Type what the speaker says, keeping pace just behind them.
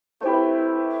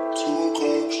Two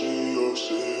cups in your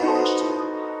system.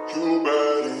 You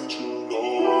bad and you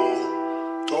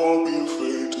know. Don't be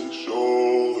afraid to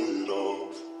show it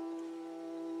off.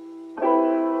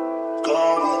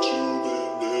 Got what you've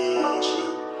been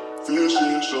missing. This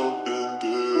is something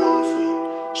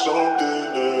different. Something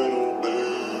that'll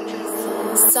make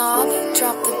you. Song,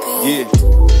 drop the beat. Yeah.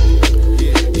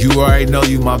 You already know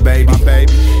you my baby.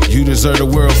 You deserve the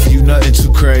world for you, nothing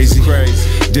too crazy.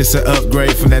 This an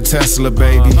upgrade from that Tesla,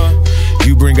 baby.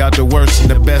 You bring out the worst and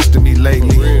the best of me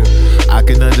lately. I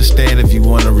can understand if you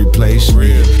wanna replace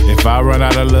me. If I run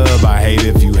out of love, I hate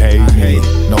if you hate me.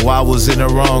 No, I was in the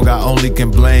wrong, I only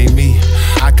can blame me.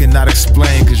 I cannot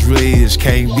explain, cause really it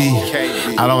can't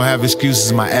be. I don't have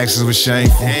excuses, my actions were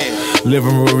shameful.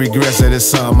 Living with regrets, that is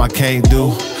something I can't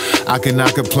do. I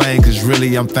cannot complain, cause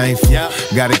really I'm thankful.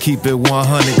 Gotta keep it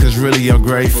 100, cause really I'm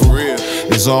grateful.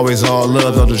 It's always all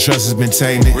love, though the trust has been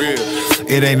tainted.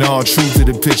 It ain't all truth till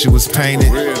the picture was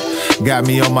painted. Got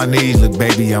me on my knees, look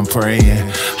baby, I'm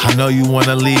praying. I know you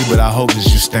wanna leave, but I hope that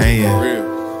you staying.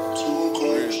 Two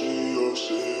cups in your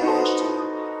system.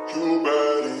 You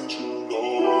bad and you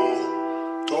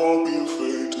know. Don't be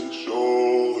afraid to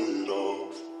show it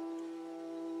off.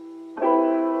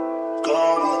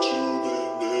 Got what you've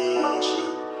been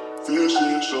missing. This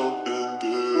is something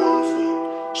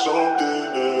different. Something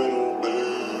that'll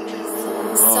make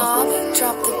you. Song,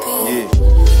 drop the beat. Yeah.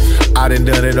 I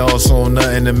done it all, so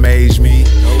nothing amazed me.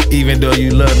 Even though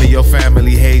you love me, your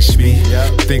family hates me.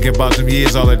 Thinking about them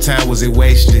years, all the time was it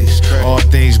wasted. All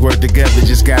things work together,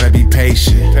 just gotta be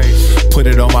patient. Put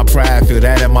it on my pride, feel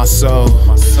that in my soul.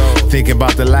 Thinking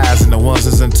about the lies and the ones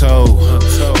that's untold.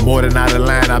 More than out of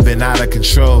line, I've been out of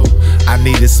control. I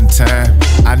needed some time,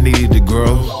 I needed to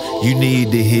grow. You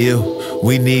need to heal,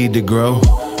 we need to grow.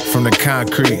 From the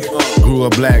concrete, grew a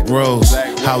black rose.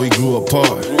 How we grew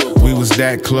apart, we was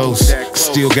that close.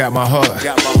 Still got my heart,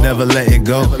 never letting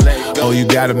go. Oh, you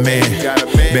got a man,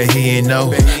 bet he ain't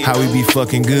know how we be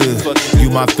fucking good.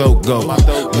 You my throat go,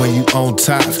 when you on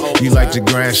top, you like to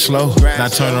grind slow. Now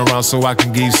turn around so I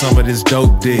can give you some of this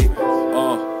dope dick. Two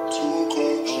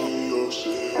cups in your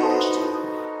system.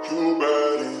 You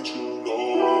bad and you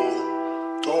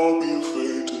know. Don't be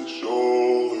afraid to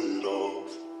show it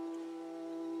off.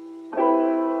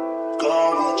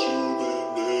 Got what you've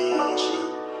been missing.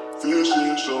 This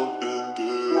is something